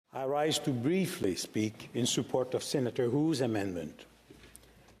I rise to briefly speak in support of Senator Hu's amendment.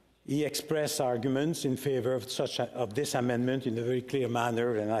 He expressed arguments in favor of this amendment in a very clear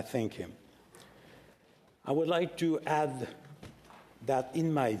manner, and I thank him. I would like to add that,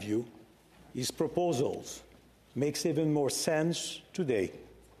 in my view, his proposals makes even more sense today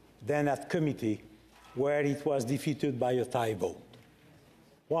than at committee, where it was defeated by a tie vote.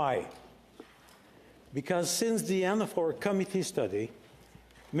 Why? Because since the end of our committee study,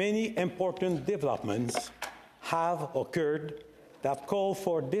 many important developments have occurred that call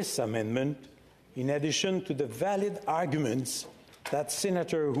for this amendment, in addition to the valid arguments that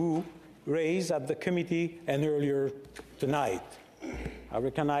Senator Hu raised at the committee and earlier tonight. I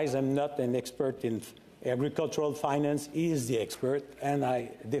recognize I'm not an expert in agricultural finance. He is the expert, and I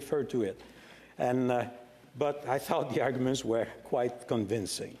defer to it. But I thought the arguments were quite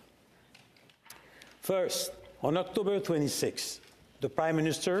convincing. First, on October 26, the Prime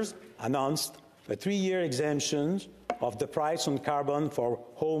Minister announced a 3-year exemption of the price on carbon for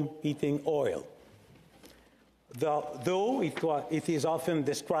home heating oil. Though it is often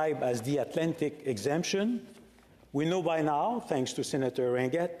described as the Atlantic exemption, we know by now, thanks to Senator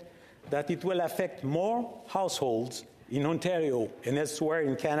Ringuette, that it will affect more households in Ontario and elsewhere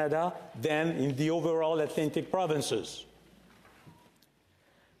in Canada than in the overall Atlantic provinces.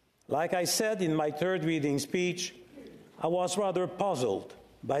 Like I said in my third reading speech, I was rather puzzled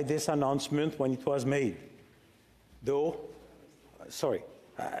by this announcement when it was made. That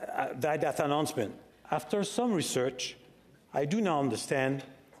announcement. After some research, I do now understand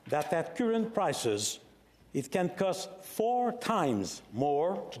that at current prices, it can cost 4 times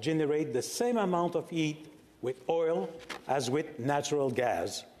more to generate the same amount of heat with oil as with natural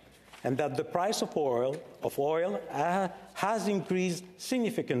gas, and that the price of oil has increased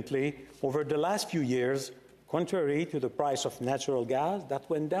significantly over the last few years, contrary to the price of natural gas that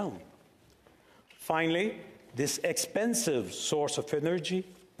went down. Finally, this expensive source of energy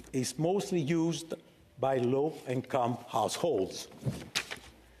is mostly used by low-income households.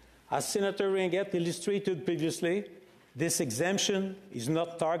 As Senator Ringuette illustrated previously, this exemption is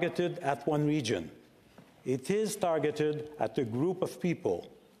not targeted at one region. It is targeted at a group of people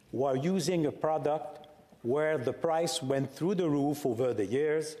who are using a product where the price went through the roof over the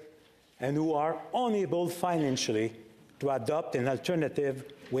years and who are unable financially to adopt an alternative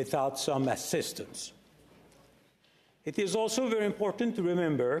without some assistance. It is also very important to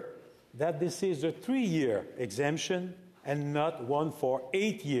remember that this is a 3-year exemption and not one for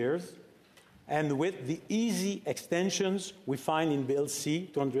 8 years, and with the easy extensions we find in Bill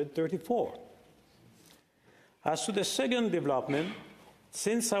C-234. As to the second development,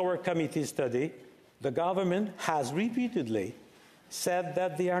 since our committee study, the government has repeatedly said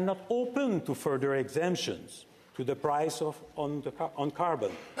that they are not open to further exemptions to the price on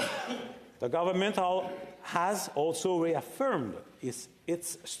carbon. The government has also reaffirmed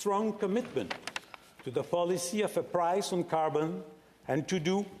its strong commitment to the policy of a price on carbon and to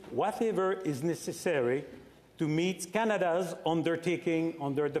do whatever is necessary to meet Canada's undertaking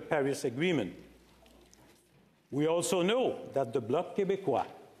under the Paris Agreement. We also know that the Bloc Québécois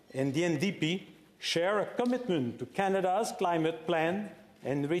and the NDP share a commitment to Canada's climate plan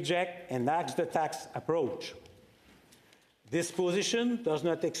and reject an tax approach. This position does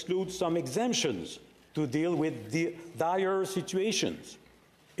not exclude some exemptions to deal with the dire situations,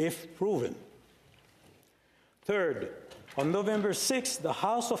 if proven. Third, on November 6, the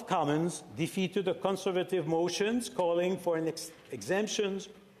House of Commons defeated the Conservative motions calling for an exemptions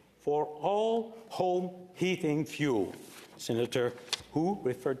for all home heating fuel. Senator Hu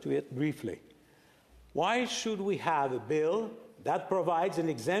referred to it briefly. Why should we have a bill that provides an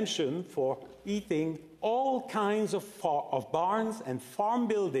exemption for heating all kinds of barns and farm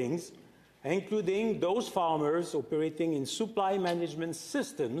buildings, including those farmers operating in supply management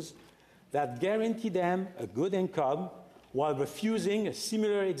systems that guarantee them a good income, while refusing a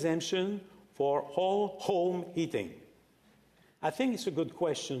similar exemption for all home heating? I think it's a good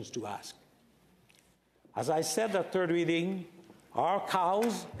question to ask. As I said at third reading, are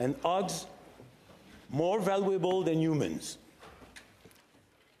cows and hogs more valuable than humans?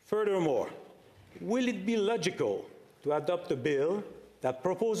 Furthermore, will it be logical to adopt a bill that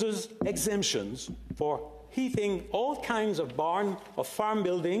proposes exemptions for heating all kinds of farm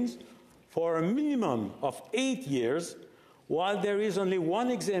buildings for a minimum of 8 years, while there is only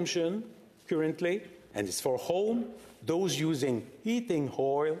one exemption currently, and it's for those using heating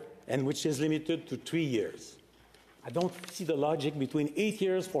oil, and which is limited to 3 years? I don't see the logic between 8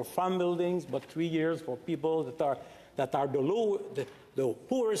 years for farm buildings, but 3 years for people that are the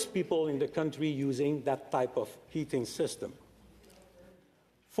poorest people in the country using that type of heating system.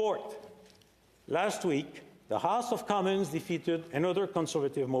 Fourth, last week, the House of Commons defeated another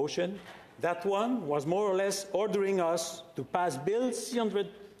Conservative motion. That one was more or less ordering us to pass Bill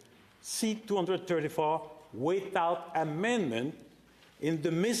C-234 without amendment in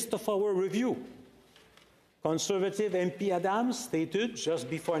the midst of our review. Conservative MP Adams stated just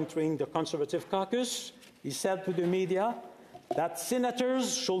before entering the Conservative caucus, he said to the media that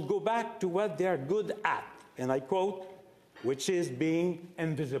senators should go back to what they are good at, and I quote, which is being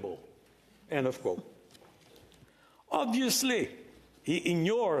invisible, end of quote. Obviously, he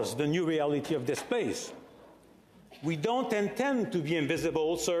ignores the new reality of this place. We don't intend to be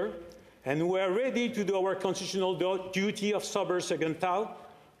invisible, sir, and we are ready to do our constitutional duty of sober second thought,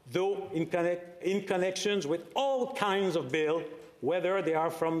 though in connections with all kinds of bills, whether they are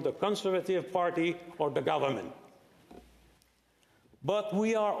from the Conservative Party or the government. But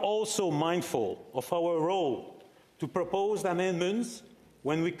we are also mindful of our role to propose amendments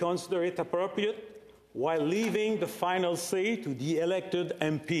when we consider it appropriate, while leaving the final say to the elected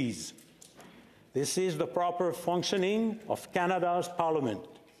MPs. This is the proper functioning of Canada's Parliament.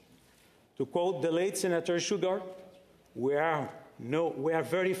 To quote the late Senator Sugar, we are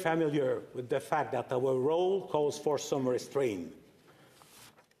very familiar with the fact that our role calls for some restraint.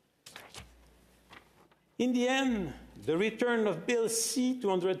 In the end, the return of Bill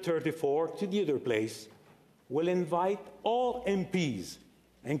C-234 to the other place will invite all MPs,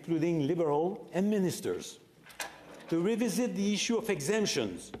 including Liberal and ministers, to revisit the issue of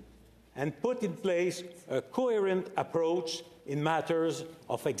exemptions and put in place a coherent approach in matters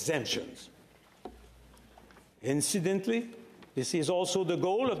of exemptions. Incidentally, this is also the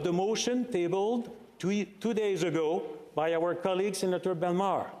goal of the motion tabled two days ago by our colleague Senator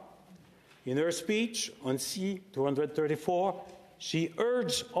Belmar. In her speech on C-234, she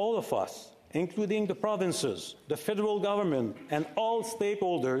urged all of us, including the provinces, the federal government, and all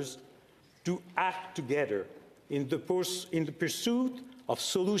stakeholders, to act together in the pursuit of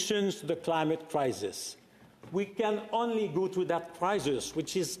solutions to the climate crisis. We can only go through that crisis,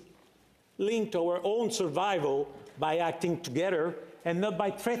 which is linked to our own survival, by acting together and not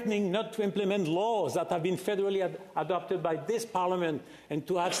by threatening not to implement laws that have been federally adopted by this Parliament, and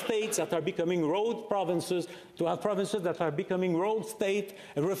to have states that are becoming road provinces, to have provinces that are becoming road states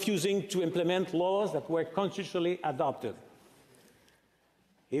and refusing to implement laws that were constitutionally adopted.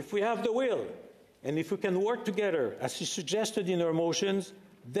 If we have the will, and if we can work together, as she suggested in her motions,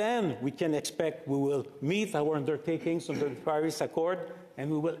 then we can expect we will meet our undertakings under the Paris Accord,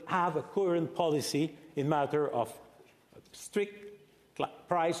 and we will have a coherent policy in matter of strict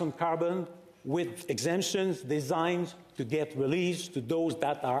price on carbon, with exemptions designed to get relief to those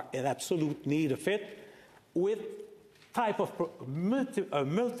that are in absolute need of it, with type of a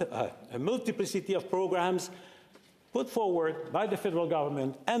multiplicity of programs put forward by the federal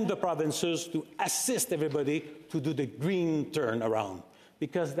government and the provinces to assist everybody to do the green turnaround,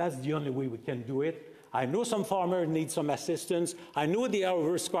 because that's the only way we can do it. I know some farmers need some assistance. I know they are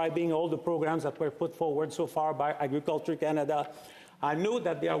overscribing all the programs that were put forward so far by Agriculture Canada. I know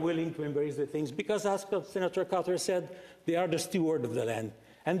that they are willing to embrace the things because, as Senator Carter said, they are the steward of the land.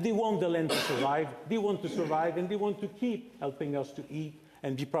 And they want the land to survive. They want to survive, and they want to keep helping us to eat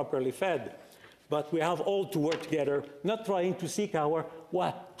and be properly fed. But we have all to work together, not trying to seek how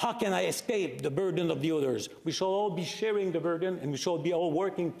can I escape the burden of the others? We shall all be sharing the burden, and we shall be all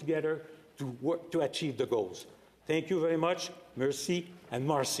working together to achieve the goals. Thank you very much. Merci and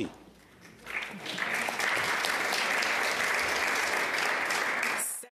merci.